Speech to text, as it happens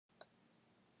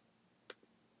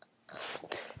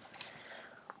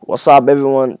What's up,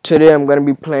 everyone? Today I'm gonna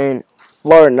be playing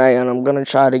Fortnite, and I'm gonna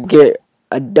try to get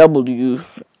a W,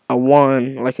 a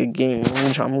one, like a game.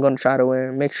 I'm gonna try to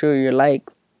win. Make sure you like,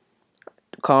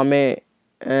 comment,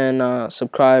 and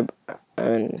subscribe.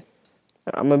 And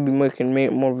I'm gonna be making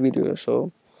more videos,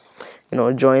 so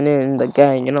join in the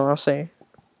gang. You know what I'm saying?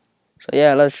 So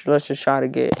yeah, let's just try to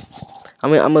get.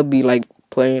 I'm gonna be like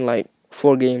playing like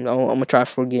 4 games. I'm gonna try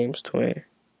 4 games to win.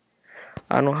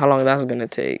 I don't know how long that's gonna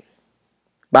take,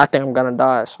 but I think I'm gonna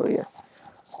die. So yeah.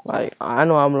 Like, I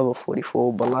know I'm level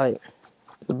 44, but like,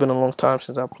 it's been a long time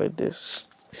since I played this.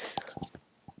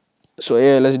 So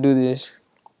yeah, let's do this.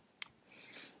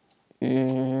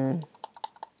 Yeah,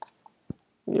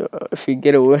 if you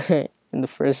get away in the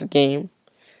first game,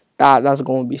 that's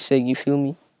gonna be sick. You feel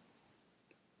me?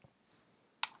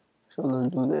 So let's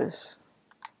do this.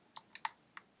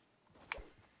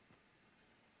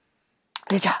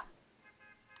 Ninja.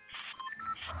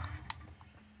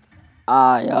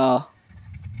 Yeah.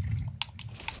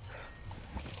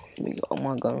 Let me get all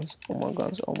my guns. All my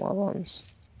guns. All my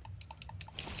guns.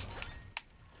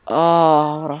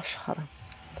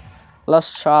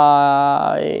 Let's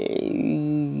try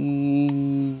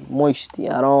Moisty.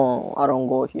 I don't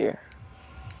go here.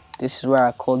 This is where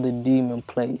I call the demon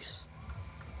place.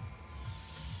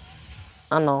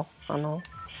 I know. I'm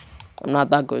not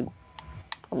that good.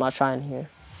 I'm not trying here.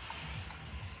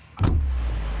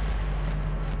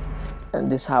 And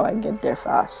this is how I get there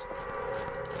fast.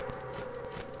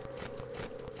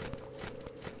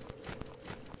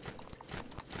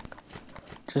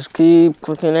 Just keep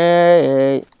clicking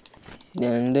it.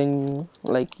 And then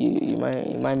like you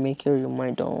might make it, you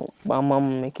might don't. But I'm gonna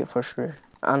make it for sure.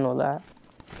 I know that.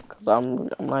 Cause I'm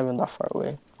not even that far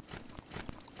away.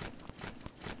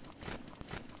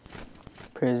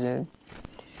 Prison.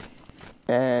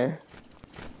 And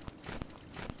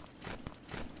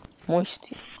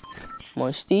Moisty.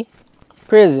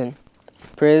 Prison.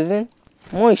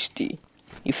 Moisty.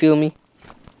 You feel me?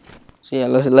 So yeah,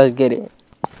 let's get it.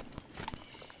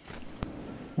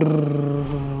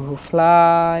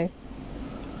 Fly.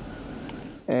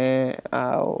 And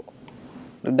out.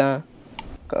 Look down.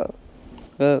 Go.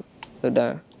 Look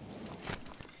down.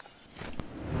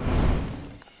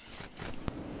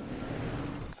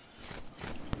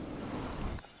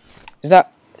 Is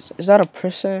that a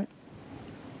person?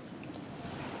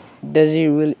 Does he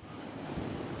really?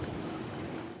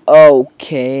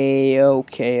 Okay.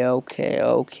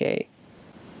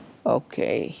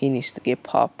 He needs to get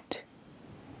popped.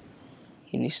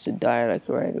 He needs to die like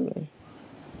right away.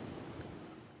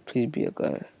 Please be a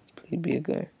guy. Please be a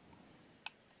guy.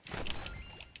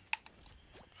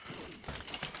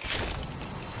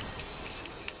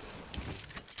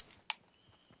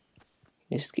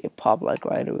 He needs to get popped like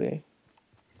right away.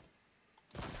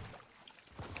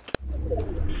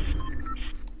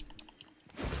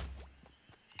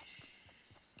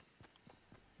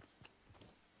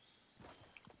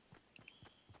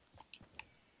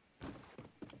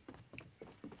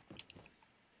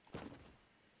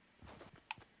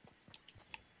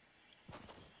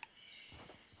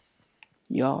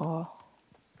 Y'all.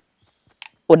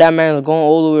 Oh, that man's going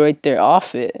all the way right there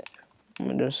off it. I'm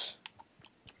gonna just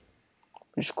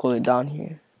cool it down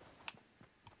here.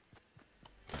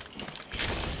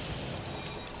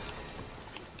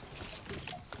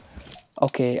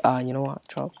 Okay, you know what?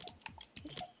 Drop.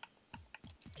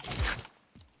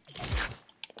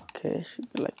 Okay, it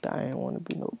should be like that. I ain't want to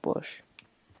be no bush.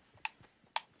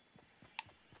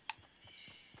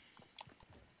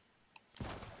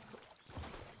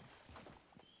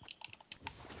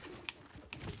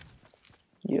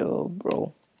 Yo,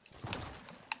 bro.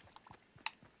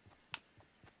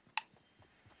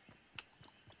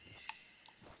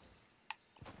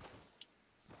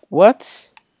 What?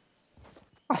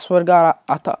 I swear to God,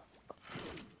 I thought.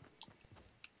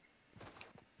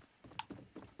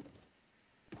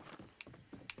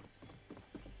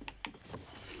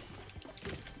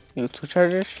 Yo, two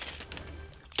chargers.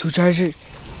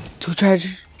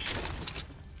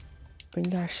 Bring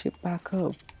that shit back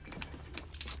up.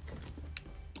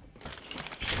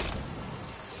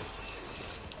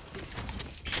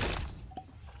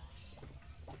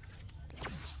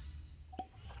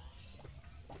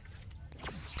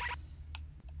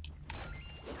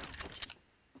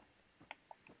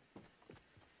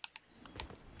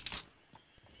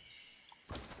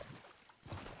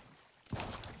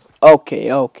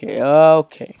 Okay. I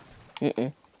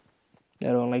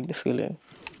don't like the feeling.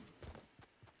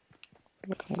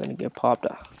 Like I'm gonna get popped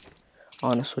out. I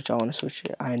wanna switch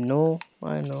it. I know.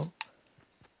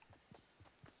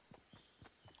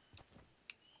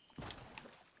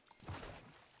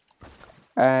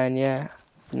 And yeah,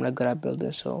 I'm not good at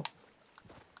building, so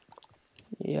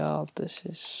yeah, this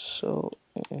is so.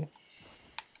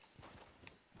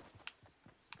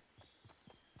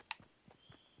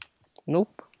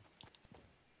 Nope.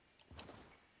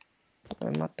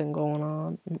 There's nothing going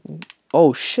on.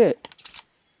 Oh shit.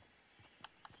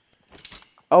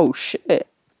 Oh shit.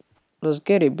 Let's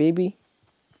get it, baby.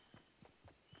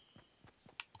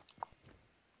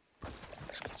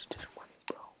 Let's get to this money,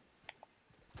 bro.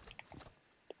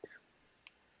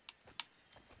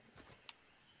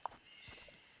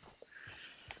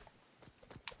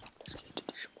 Let's get to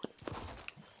this money, bro.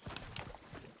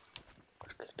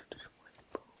 Let's get to this money,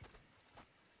 bro.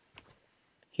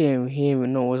 He ain't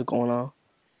even know what's going on.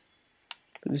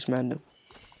 Look this man do.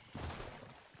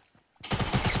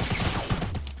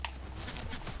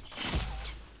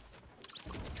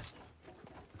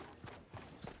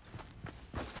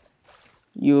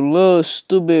 You little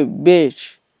stupid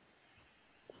bitch.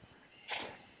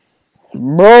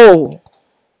 Bro.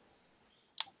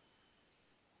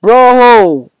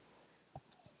 Bro.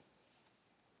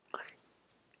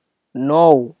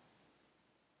 No.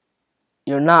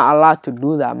 You're not allowed to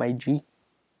do that, my G.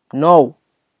 No.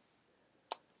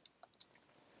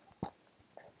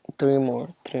 Three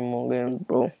more games,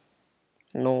 bro.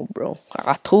 No, bro.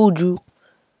 I told you.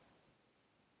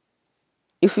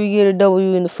 If we get a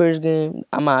W in the first game,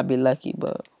 I might be lucky,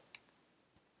 but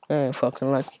I ain't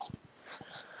fucking lucky.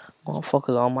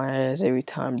 Motherfuckers on my ass every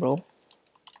time, bro.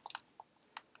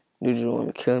 You just want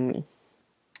to kill me.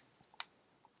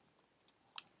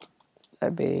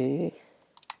 That baby.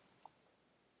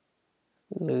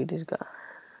 Look at this guy.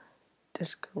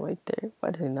 This guy right there. Why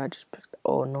did he not just pick the...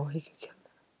 Oh, no, he can kill that.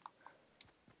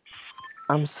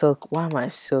 I'm Silk. Why am I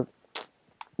Silk?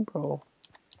 Bro.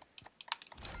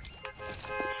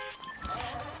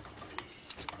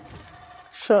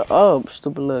 Shut up,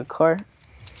 stupid little car.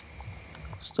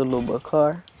 Stupid little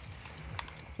car.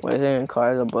 Wait, there ain't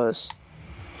car, it's a bus.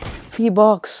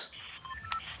 V-Box.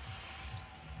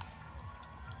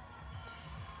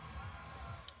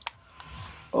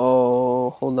 Oh,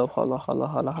 hold up.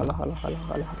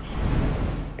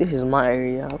 This is my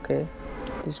area, okay?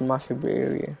 This is my favorite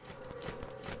area.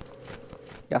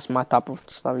 That's my type of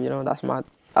stuff, you know? That's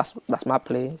my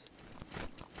place.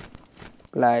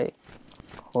 Like,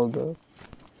 hold up.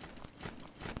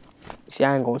 See,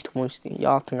 I ain't going to Moisty.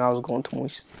 Y'all think I was going to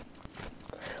Moisty.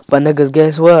 But niggas,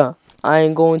 guess what? I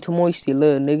ain't going to Moisty,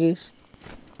 little niggas.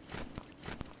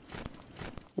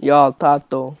 Y'all thought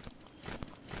though.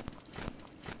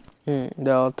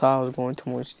 Y'all thought I was going to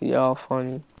Moisty. Y'all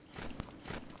funny.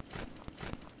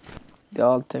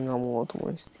 Y'all think I'm going to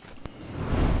Moisty.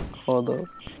 Hold up.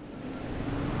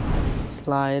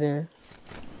 Slide in.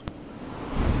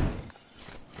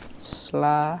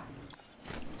 Slide.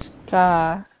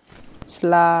 Sky.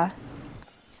 Slide.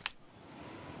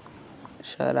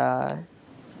 Should I?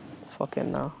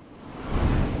 Fucking no.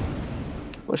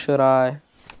 What should I?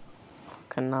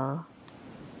 Fucking nah.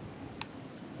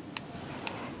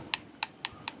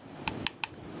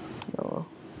 No.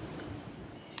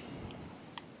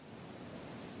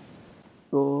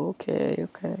 Okay.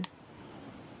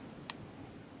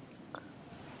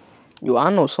 Yo, I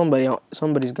know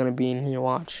somebody's gonna be in here.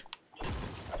 Watch.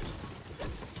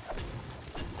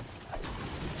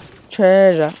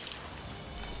 Treasure.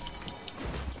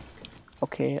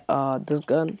 Okay. This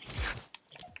gun.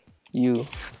 You.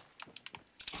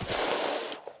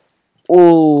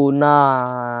 Oh,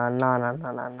 nah.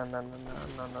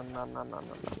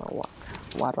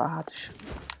 Why do I have to shoot?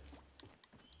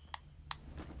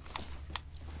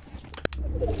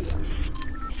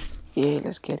 Yeah,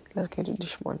 let's get it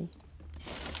this money.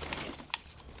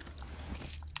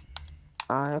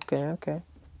 Okay.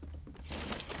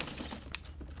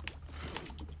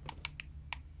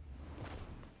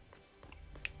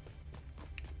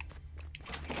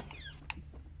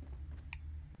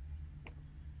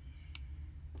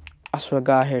 I swear to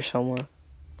God, here somewhere.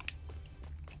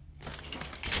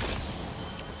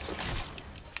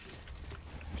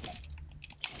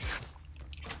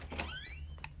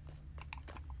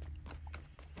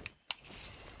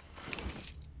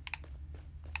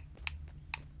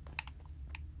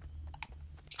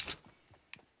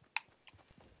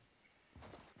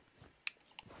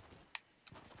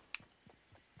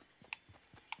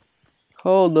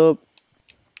 Hold up.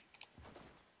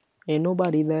 Ain't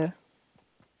nobody there.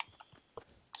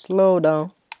 Slow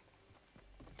down.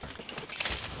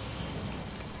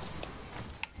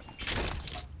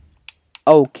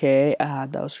 Okay,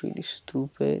 that was really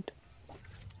stupid.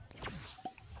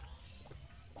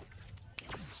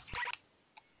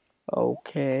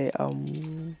 Okay,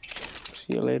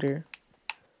 see you later.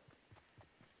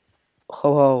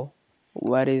 Ho ho.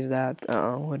 What is that?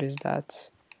 What is that?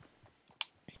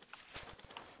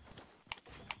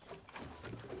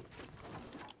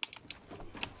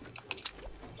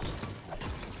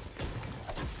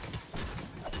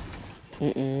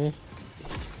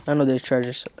 I know there's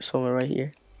treasure somewhere right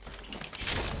here.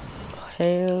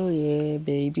 Hell yeah,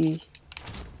 baby.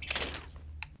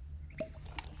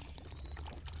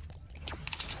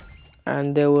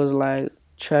 And there was like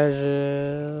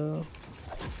treasure.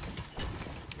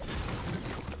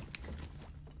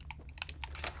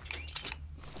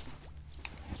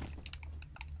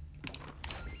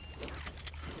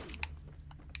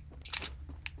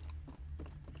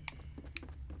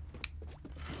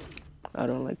 I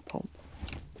don't like pump.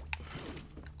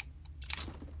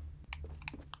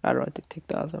 I'd rather take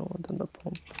the other one than the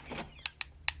pump.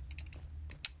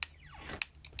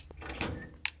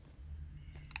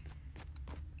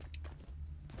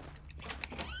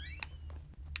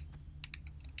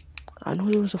 I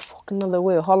know there was a fucking other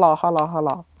way. Holla, holla,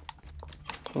 holla.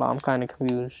 Holla, I'm kind of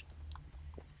confused.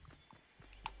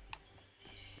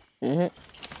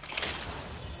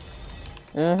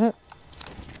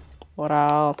 What I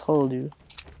all told you.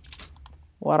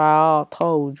 What I all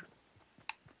told you.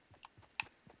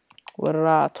 What did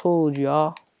I told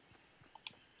y'all?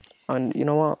 And you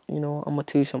know what? I'm gonna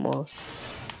tell you something else.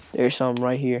 There's something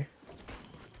right here.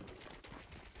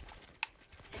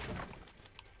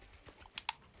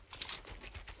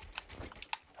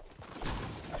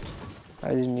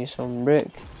 I just need some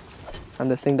brick. And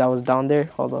the thing that was down there,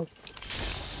 hold up.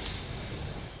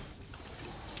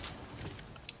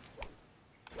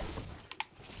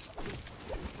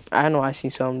 I know I see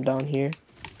something down here.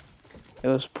 It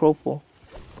was purple.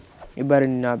 It better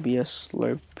not be a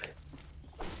slurp.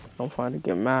 I'm trying to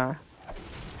get mad.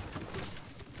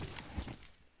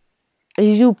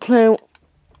 Is you playing?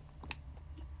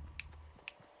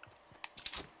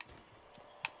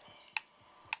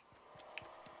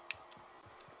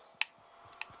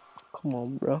 Come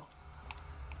on, bro.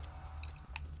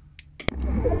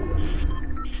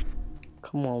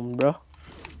 Come on, bro.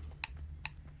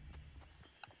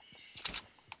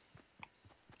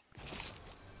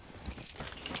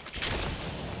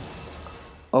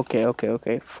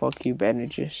 Okay. Fuck you,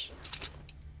 bandages.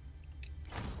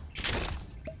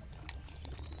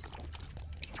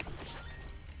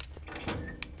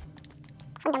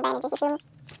 Fuck them bandages, you feel me?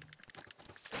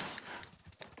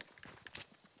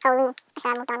 Holy, I should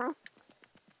have moved on.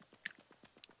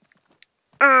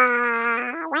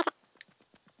 Why did I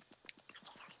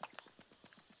feel so stupid.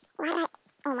 Why did I?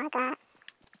 Oh my god.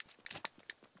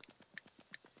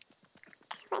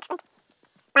 That's so expensive.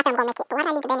 I thought I'm gonna make it, but why did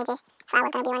I need the bandages? So I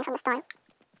was gonna be running from the storm.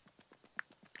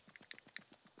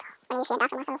 I need to see a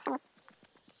doctor myself soon.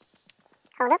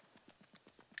 Hold up.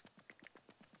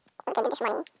 Let's get this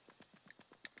money.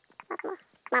 Come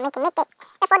on, make it.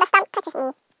 Before the storm touches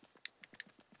me.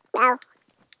 Bro.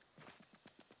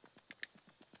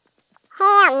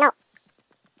 Hell no.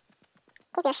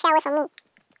 Keep your shit away from me.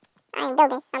 I ain't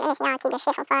building. I'm innocent, y'all. Keep your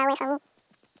shit from far away from me.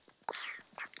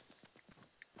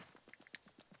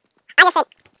 I just said,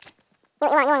 you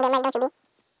want to get married, don't you, B?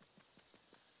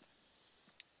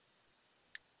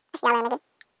 I see that little nigga.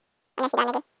 And I see that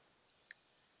nigga.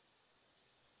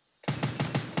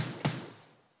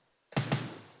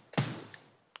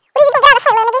 What are you gonna get out of the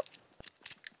fight, little nigga?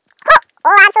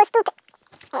 Oh, I'm so stupid.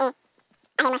 I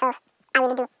hate myself. I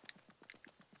really do.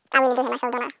 I really do hate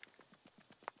myself, don't I?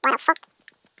 What the fuck?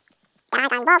 Yeah, I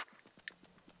got involved.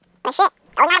 But shit.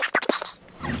 Oh, not my fucking business.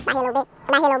 Come back here, little bit.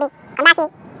 Come back here, little bit. Come back here.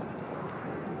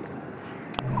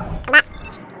 Come back.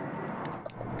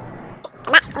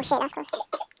 Come back. Oh shit, that was close.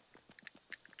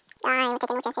 I ain't even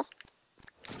taking no chances. Is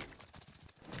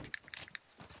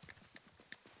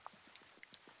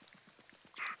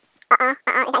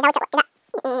that what is that?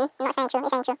 No, it's ain't true.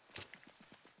 It's ain't true.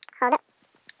 Hold up.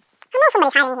 I know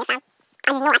somebody's hiding in here, fam.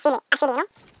 I just know, I feel it, you know?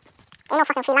 Ain't no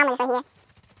fucking free llamas right here.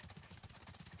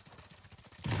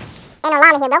 Ain't no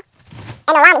llama here, bro. Ain't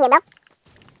no llama here, bro.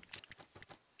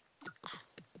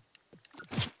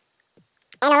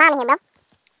 Ain't no llama here, bro.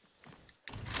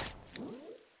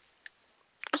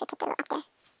 I should take the look up there.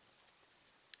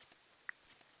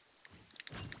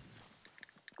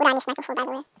 What do I need sniper for, by the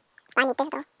way? I need this,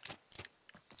 though.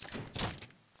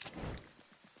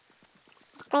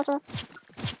 Explain to me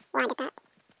why I did that.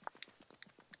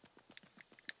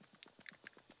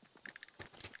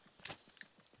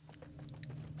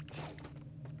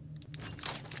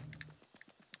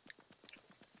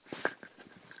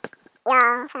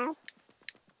 Yo, fam.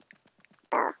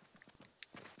 Bro.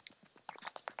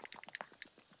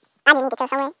 I just need to chill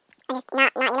somewhere. I just,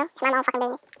 not, you know, it's my own fucking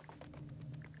business.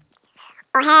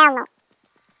 Oh, hell no.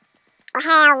 Oh,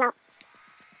 hell no.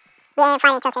 We ain't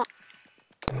fighting Tilted.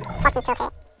 Fuck you,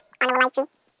 Tilted. I never liked you.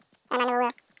 And I never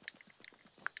will.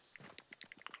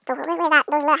 But where's that?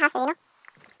 Those little houses, you know?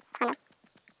 Find them.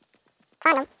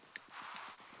 Find them.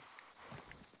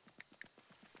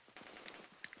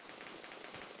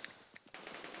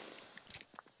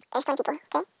 There's some people,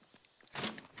 okay?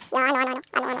 Yeah, I know.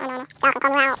 Y'all can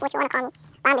come around what you want to call me.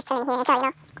 But I'm just chilling here until, you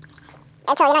know.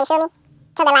 Until, you know, you feel me?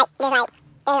 Till the light, there's like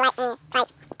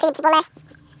 3 people left.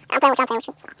 I'm playing with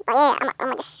you. But yeah,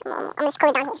 I'm just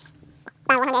cooling down here.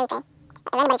 Down 100 everything.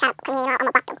 If anybody try to come here, I'm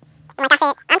gonna block them. And like I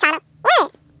said, I'm trying to win.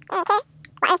 I don't care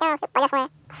about anything else, but just win.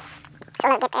 So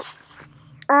let's get this.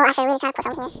 Oh, I should really try to put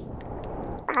something here.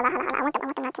 But hold on. I want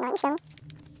them not to know, you feel me?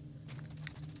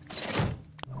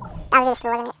 That was really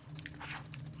slow, wasn't it?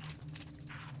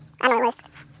 I know it was.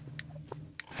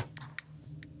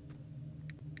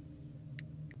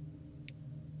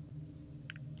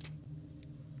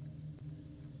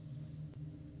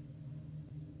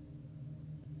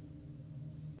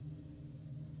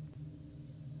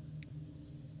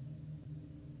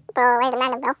 Bro, where's the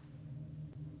man, bro?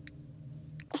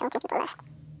 There's only 2 people left.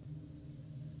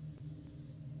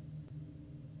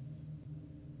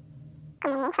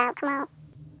 Come on, crowd, come on.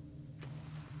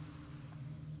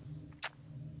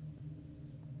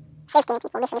 15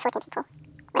 people, basically 14 people.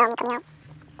 Without me coming out.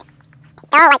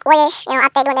 They're all like warriors, you know,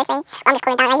 out there doing their thing. I'm just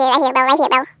cooling down right here, bro.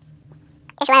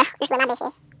 This is where my base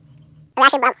is. I'm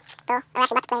actually about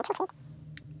to play in Tilted.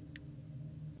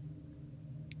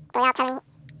 Bro, y'all telling me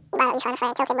you better be trying to play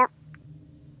in Tilted, bro.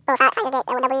 Bro, if I just get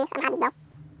a W, I'm happy, bro.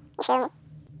 You feel me?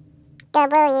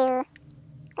 W. Look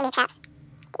at the traps.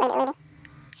 Later.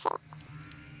 Shit.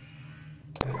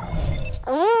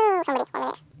 Ooh, somebody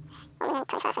over there.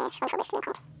 25 seconds, 24 base to the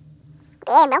count.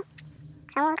 Yeah, bro.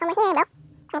 Someone come here, bro.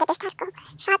 Come get this tactical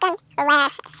shotgun. Rare.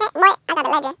 Hey, boy, I got the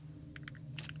legend.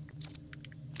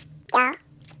 Yeah.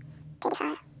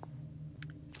 35.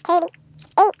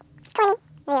 38. 20.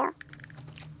 0.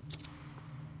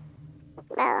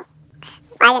 Bro.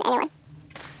 Why isn't anyone?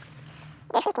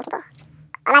 There's 15 people.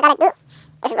 All I gotta do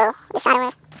is, bro, just try to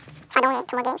win. If I don't win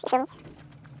 2 more games, you feel me?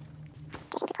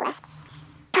 There's some people left.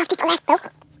 12 people left, bro.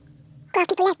 12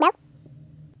 people left, bro.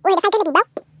 Where the fight gonna be, bro?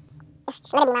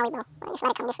 Just let it be my way, bro. Just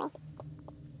let it come this way.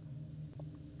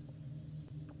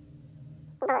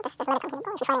 Bro, just let it come here,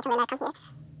 bro. If you fight until they let it come here.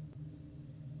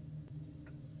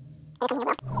 Let it come here,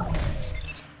 bro.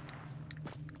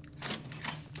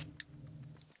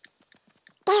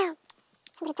 Damn!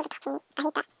 Somebody put the top for me. I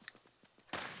hate that.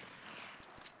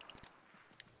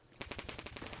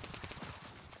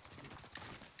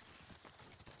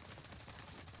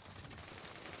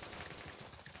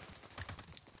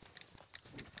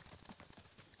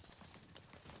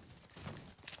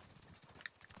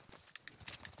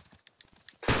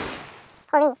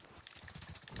 Holy.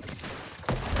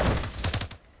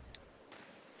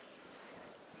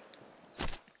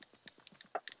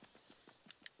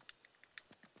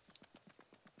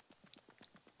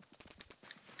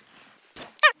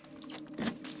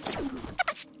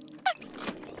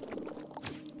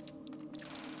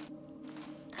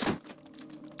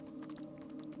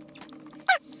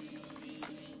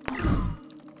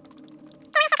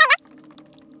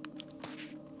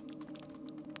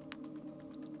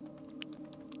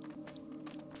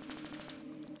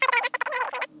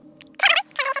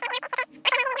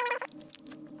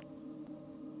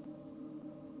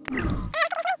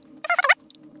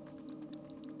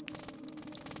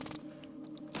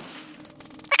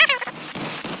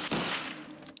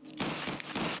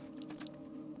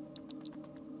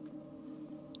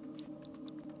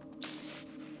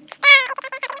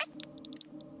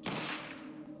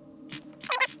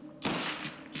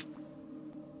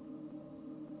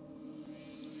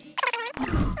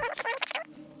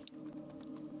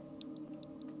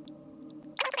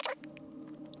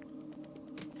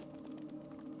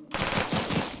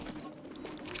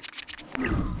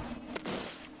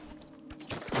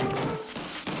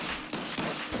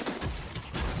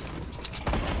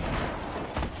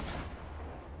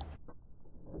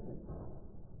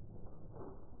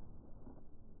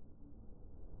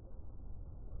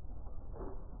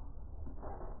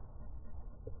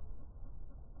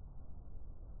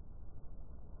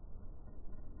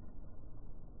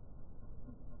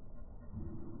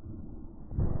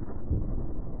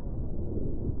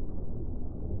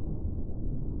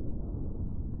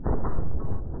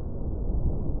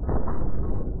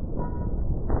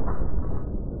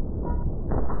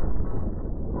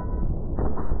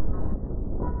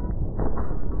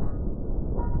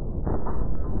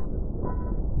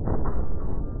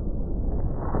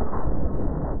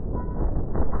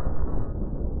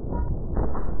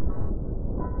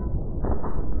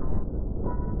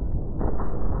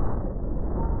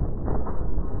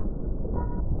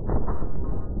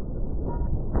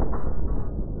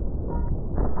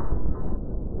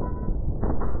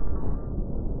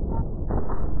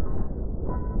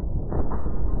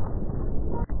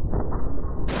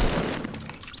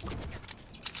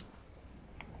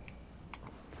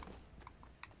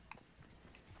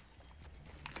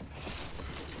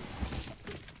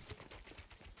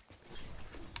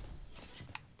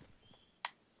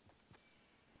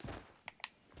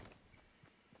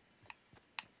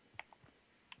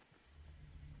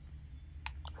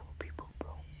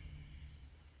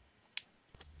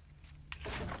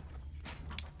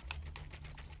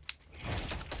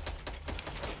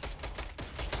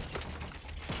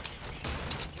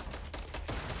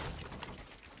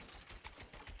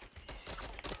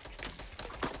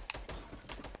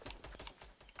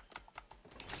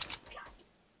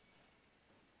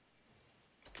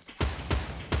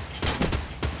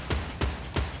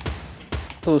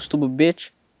 Little stupid bitch.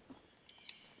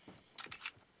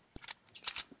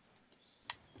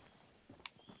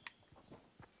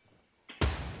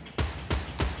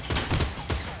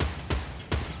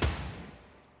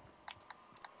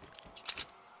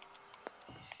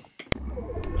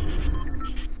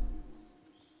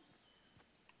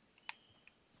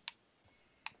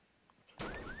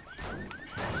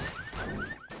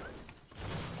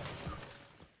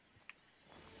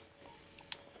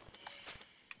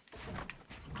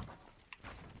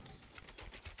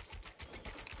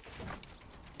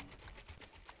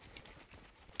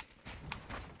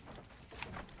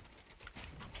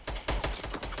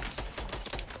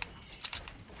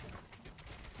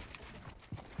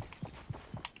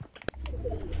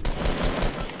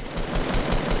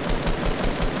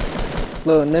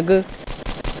 Little nigga.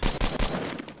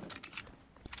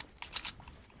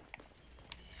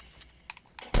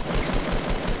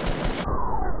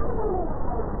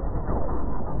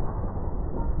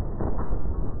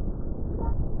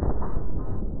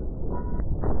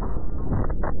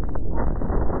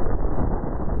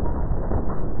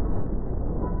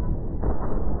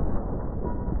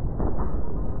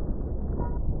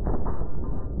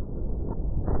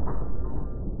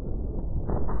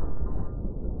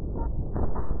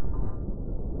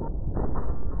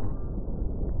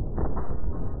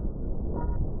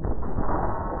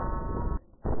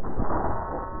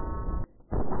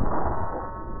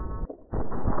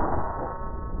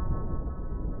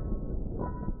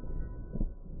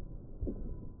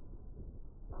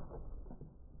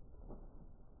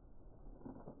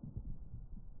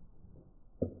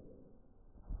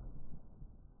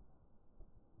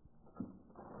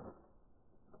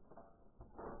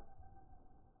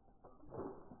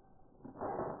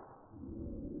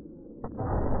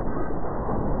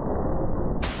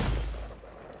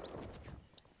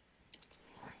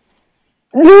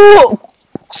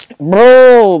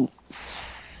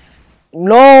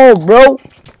 No, bro.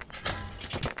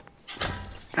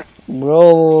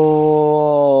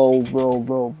 No,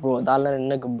 bro. Bro. That little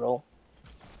nigga, bro.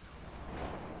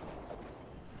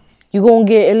 You gonna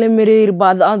get eliminated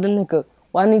by the other nigga.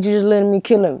 Why didn't you just let me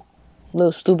kill him?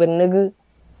 Little stupid nigga.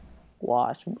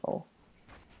 Watch, bro.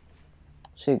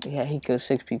 Yeah, he killed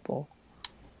 6 people.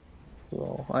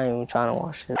 Bro, I ain't even trying to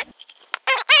watch it.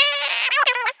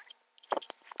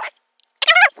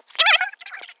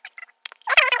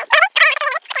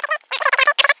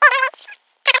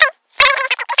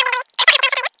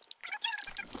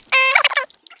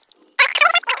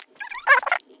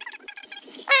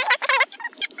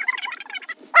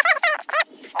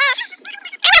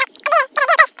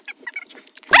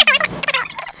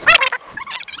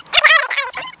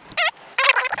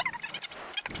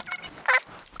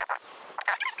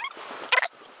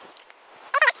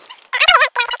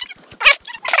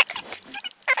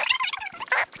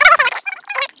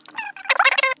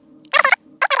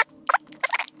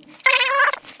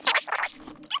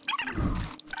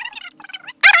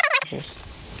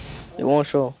 It won't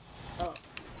show. Oh,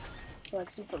 like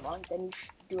super long. Then you should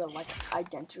do a like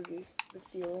identity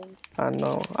revealing. I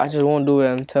know. I just won't do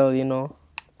it until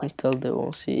until they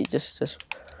won't see. Just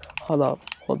hold up.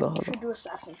 You should do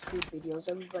Assassin's Creed videos.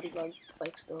 Everybody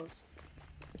likes those.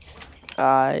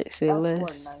 Alright, say That's less.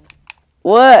 Fortnite.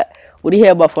 What? What do you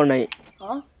hear about Fortnite?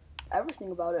 Huh?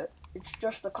 Everything about it. It's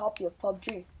just a copy of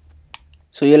PUBG.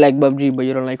 So you like PUBG, but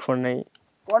you don't like Fortnite.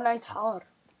 Fortnite's hard.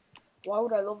 Why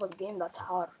would I love a game that's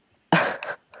hard?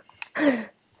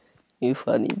 You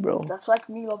funny, bro. That's like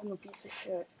me loving a piece of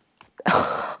shit.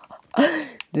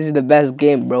 This is the best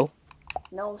game, bro.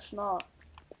 No, it's not.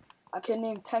 I can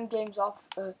name 10 games off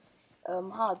the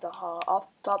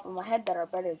top of my head that are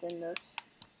better than this.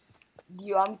 Do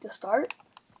you want me to start?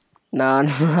 Nah,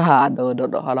 no.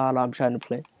 Hold on, I'm trying to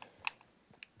play.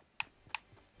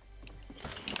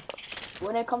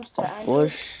 When it comes to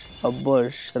Android, A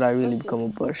bush. Should I really listen, become a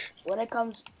bush? when it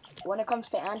comes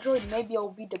to Android, maybe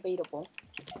it'll be debatable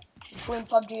between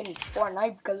PUBG and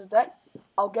Fortnite, because then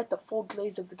I'll get the full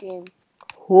glaze of the game.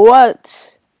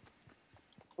 What?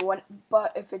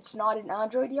 But if it's not in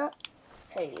Android yet,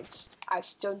 hey, I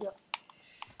still do.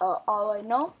 All I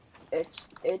know, it's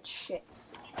shit.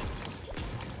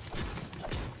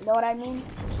 You know what I mean?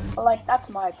 But like, that's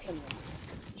my opinion.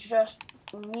 It's just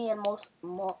me and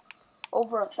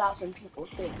over 1,000 people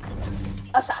think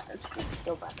Assassin's Creed is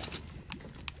still better.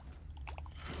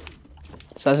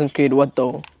 Assassin's Creed, what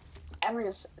though?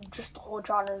 Just the whole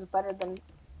genre is better than.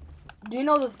 Do you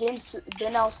know this game's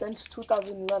been out since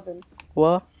 2011?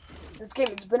 What? This game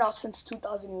has been out since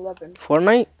 2011.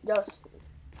 Fortnite? Yes.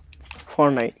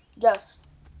 Fortnite. Yes.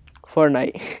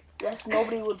 Fortnite. Yes,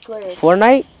 nobody would play it.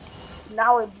 Fortnite?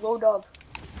 Now it blowed up.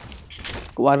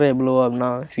 Why did it blow up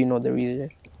now? If you know the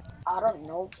reason. I don't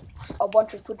know. A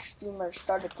bunch of Twitch streamers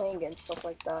started playing it and stuff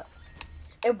like that.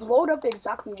 It blowed up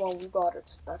exactly when we got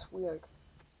it. That's weird.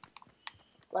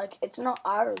 Like, it's not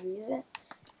our reason.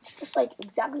 It's just like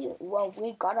exactly when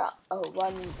we got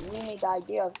when we made the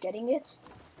idea of getting it,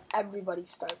 everybody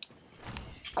started.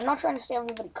 I'm not trying to say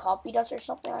everybody copied us or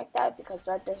something like that because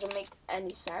that doesn't make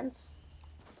any sense.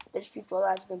 There's people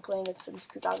that's been playing it since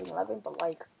 2011, but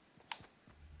like,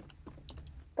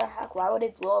 the heck? Why would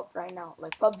it blow up right now?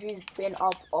 Like, PUBG's been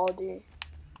up all day.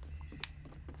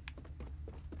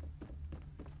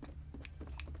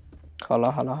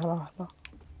 Hala.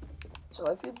 So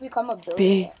if you become a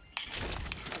billionaire,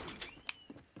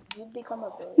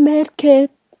 Medkit.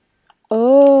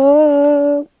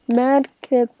 Oh,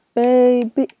 Medkit,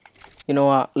 baby. You know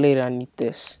what? Later I need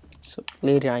this. So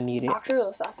later I need it. Actually,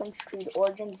 Assassin's Creed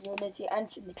Origins, Unity, and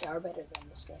Syndicate are better than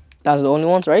this game. That's the only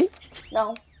ones, right?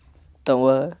 No. The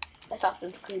what?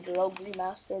 Assassin's Creed Rogue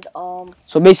Remastered.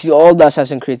 So basically, all the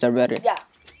Assassin's Creeds are better. Yeah,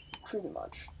 pretty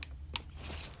much.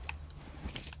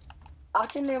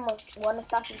 Actually, there was one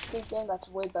Assassin's Creed game that's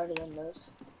way better than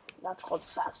this. That's called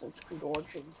Assassin's Creed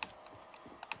Origins.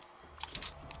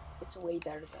 It's way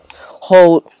better than this.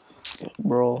 Hold,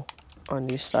 bro. I need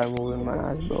to start moving my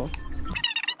eyes, bro.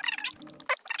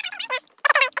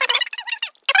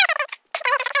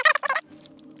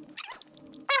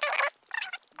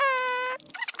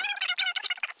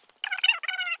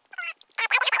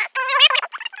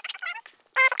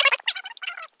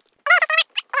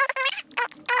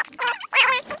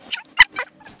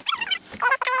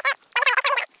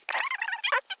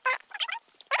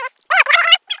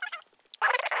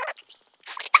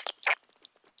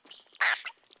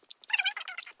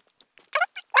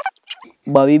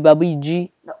 Bobby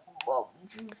G. No, Bob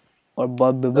G. Or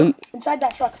Bobby. Inside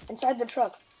that truck. Inside the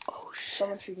truck. Oh shit.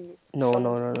 Someone's shooting me. No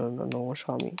one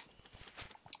shot me.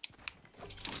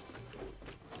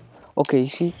 Okay,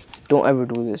 see? Don't ever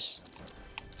do this.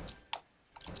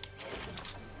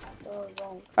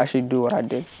 I should do what I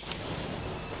did.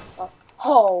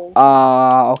 Oh.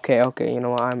 Okay. You know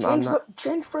what? I'm not.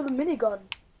 Change for the minigun.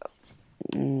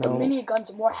 No. The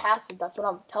minigun's more hassle. That's what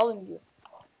I'm telling you.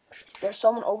 There's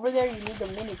someone over there. You need the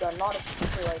minigun, not a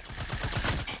super like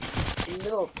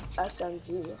little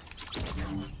SMG.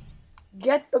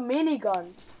 Get the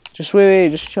minigun. Just wait.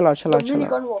 Just chill out. The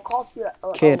minigun will cop you.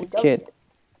 Kid.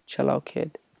 Chill out,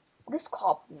 kid. What does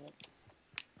cop mean?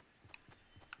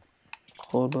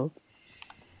 Hold up.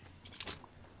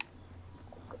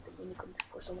 Get the minigun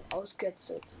before someone else gets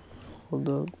it. Hold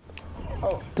up.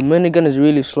 Oh. The minigun is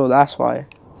really slow. That's why.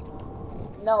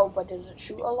 No, but does it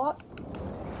shoot a lot?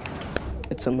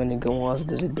 It's a minigun. What else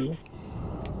does it do?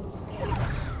 That's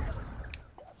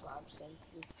why I'm saying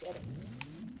you get it.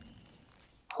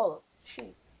 Hold up,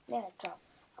 shoot. Now top.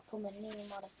 I put my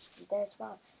name on it. That's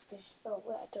why. This is so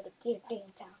well to the kid in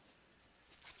town.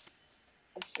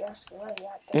 It's just right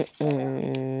out there.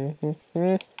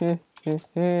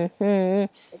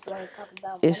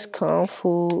 It's Kung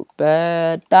Fu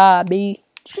Bad Dobby.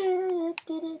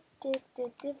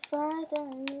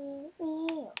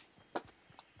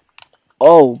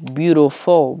 Oh,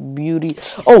 beautiful beauty.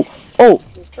 Oh,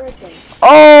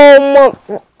 my.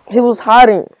 He was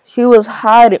hiding.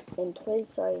 In play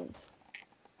science.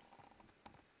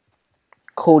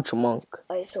 Coach Monk.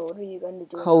 Alright, so what are you gonna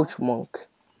do? Coach Monk.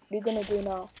 What are you gonna do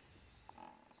now?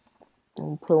 I'm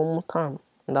gonna play one more time.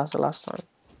 And that's the last time.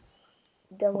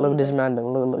 Then Look at this man.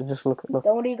 Look. Just look. Then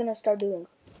what are you gonna start doing?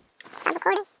 Stop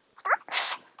recording. Stop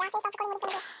recording. What are you gonna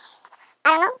do? I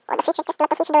don't know. Or the future, just let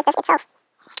the future do it itself.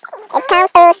 It's Kung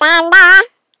Fu Sanda.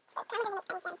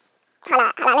 Hold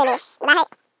on, look at this. Does that hurt?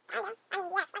 I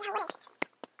mean, yes, but how would it?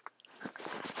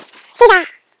 Caesar.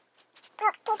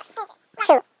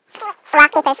 Shoot.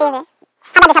 Rock, paper, scissors.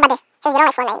 How about this? Since you don't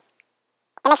like Fortnite.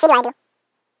 The next video I do,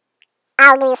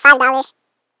 I'll give you $5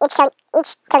 each kill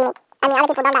you make. I mean, other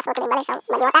people don't, that's what to do, brother, so,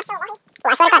 but you want that?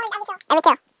 Well, I swear to God, every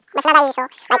kill. But it's not that easy, so,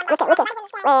 like, we can, wait.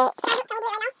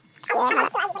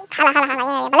 Yeah,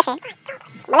 hala, but listen.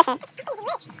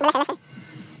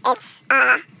 It's,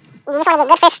 you just want to get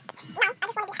good first. No, I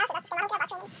just want to be house, that's, I don't care about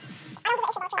training. I don't give a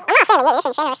issue about training. I'm not saying that you're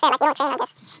issue training or shit, like, you don't train like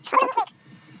this. Just fucking quick.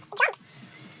 Jump.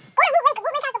 Go to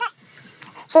Loot Lake has the best.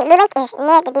 See, Loot Lake is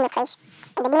near the demon place.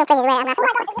 And the demon place is where I'm not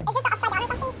supposed to go. Is it the upside down or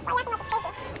something? Or you have to like tilt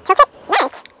it? Tilt it?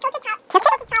 Nice. Tilted tower. Tilted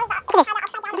tower is the upside down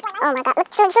of Fortnite. Oh my god, look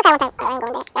at that one time. I ain't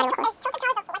going there. Not even close. Tilted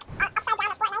tower is like upside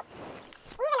down of Fortnite.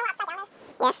 Even though upside down is.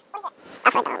 Yes. What is it?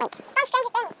 Upside down, like. It's from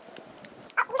Stranger Things.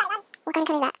 Oh, he got a gun. What kind of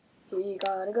gun is that? He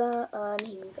got a gun.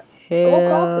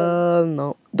 Hell no.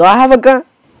 Do I have a gun?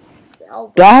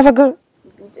 No. Do I have a gun?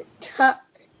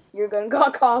 Your gun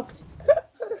got cocked.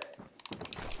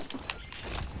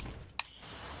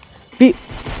 Beep.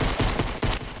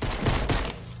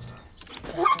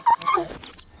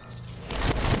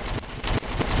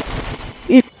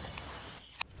 Beep.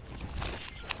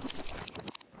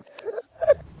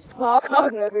 Go out.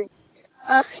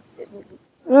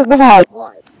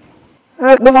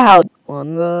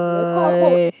 On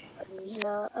the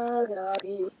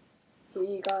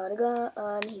He got a gun.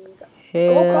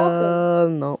 hell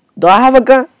no. Do I have a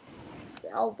gun?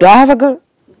 No, Do I have a gun?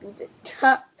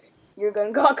 your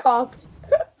gun got copped.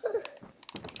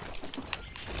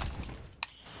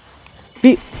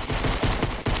 Beep.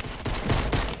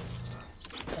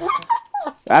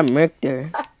 I murked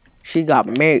her. She got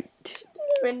murked.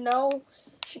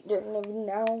 She didn't even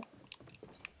know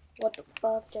what the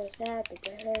fuck just happened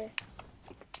to her.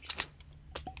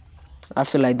 I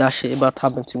feel like that shit about to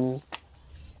happen to me.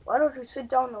 Why don't you sit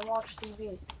down and watch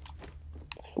TV?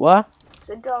 What?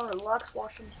 Sit down, relax,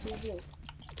 watching TV.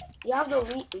 You have the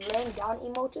laying down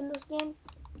emote in this game?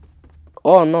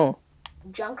 Oh no.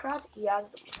 Junkrat, he has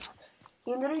the.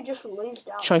 He literally just lays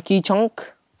down. Chunky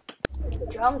chunk.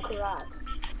 Junkrat.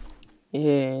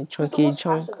 Yeah, Who's the chunky most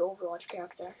chunk. passive Overwatch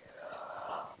character?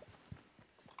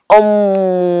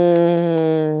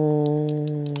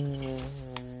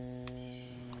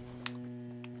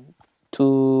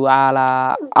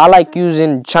 I like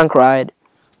using chunk ride.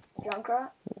 Junkrat?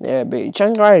 Yeah, but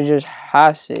chunk ride just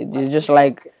has it. It's just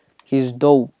like he's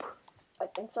dope. I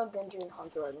think so. Genji and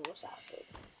Hanzo are the most acid.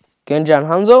 Genji and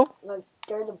Hanzo? Like,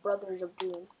 they're the brothers of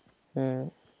Doom.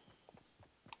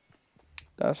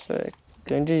 That's sick.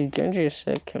 Genji is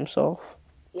sick himself.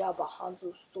 Yeah, but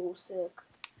Hanzo's so sick.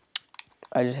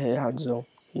 I just hate Hanzo.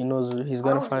 He knows he's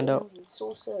gonna find out. He's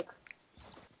so sick.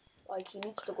 Like, he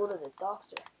needs to go to the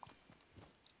doctor.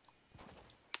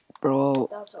 Bro,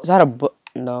 is that a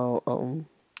no?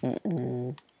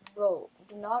 Bro,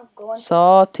 do not go into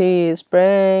Salty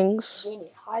Springs.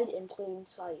 Janie, hide in plain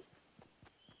sight.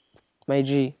 My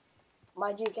G.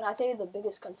 My G, can I tell you the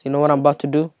biggest conspiracy? You know what I'm about to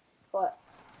do? What?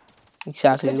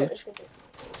 Exactly.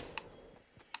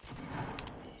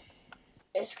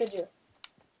 Iskaja.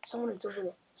 Someone's over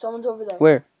there. Someone's over there.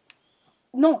 Where?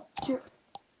 No.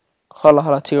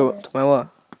 Hold to my what?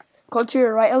 Go to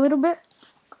your right a little bit.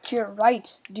 To your right.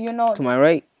 Do you know? To my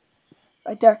right?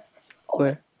 Right there. Oh.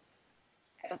 Where?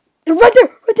 Right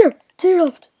there. To your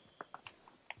left.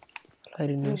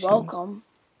 You're welcome.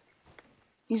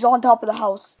 He's on top of the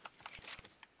house.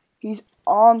 He's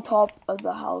on top of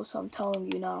the house, I'm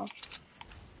telling you now.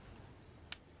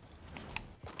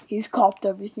 He's copped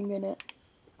everything in it.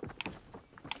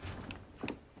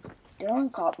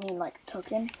 Dylan caught me like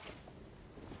token.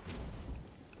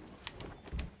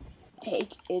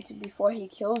 Take it before he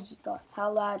kills the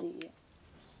hell out of you.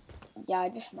 Yeah, I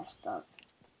just messed up.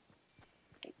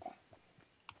 Right there.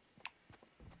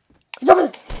 He's over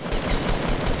there!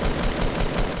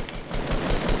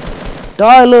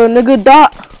 Die, little nigga, die!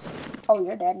 Oh,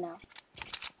 you're dead now.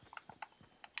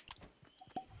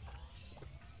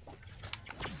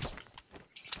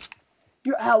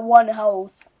 You're at 1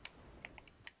 health.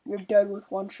 You're dead with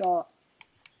 1 shot.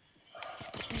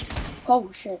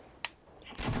 Oh shit.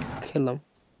 Kill him.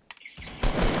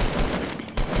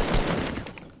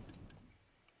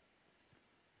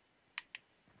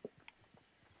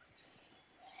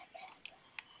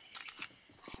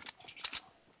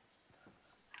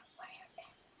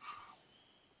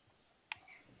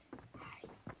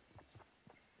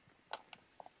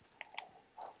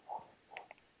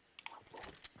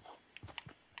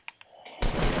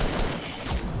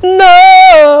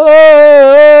 No!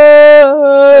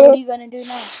 What are you gonna do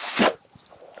now?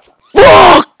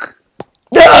 Fuck!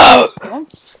 No!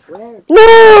 Don't swear.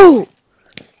 No!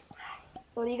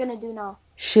 What are you gonna do now?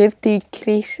 Shifty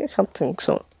Chris something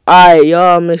so. Alright,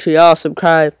 y'all, make sure y'all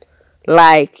subscribe,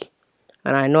 like,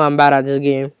 and I know I'm bad at this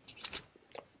game.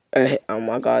 Oh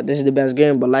my god, this is the best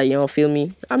game, but like, you don't feel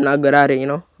me? I'm not good at it, you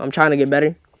know? I'm trying to get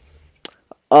better.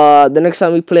 The next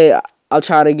time we play, I'll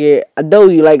try to get a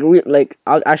W, like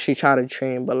I'll actually try to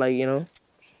train, but like, you know.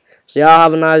 So y'all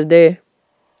have a nice day.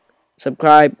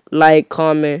 Subscribe, like,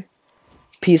 comment.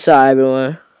 Peace out,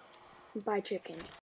 everyone. Bye, chicken.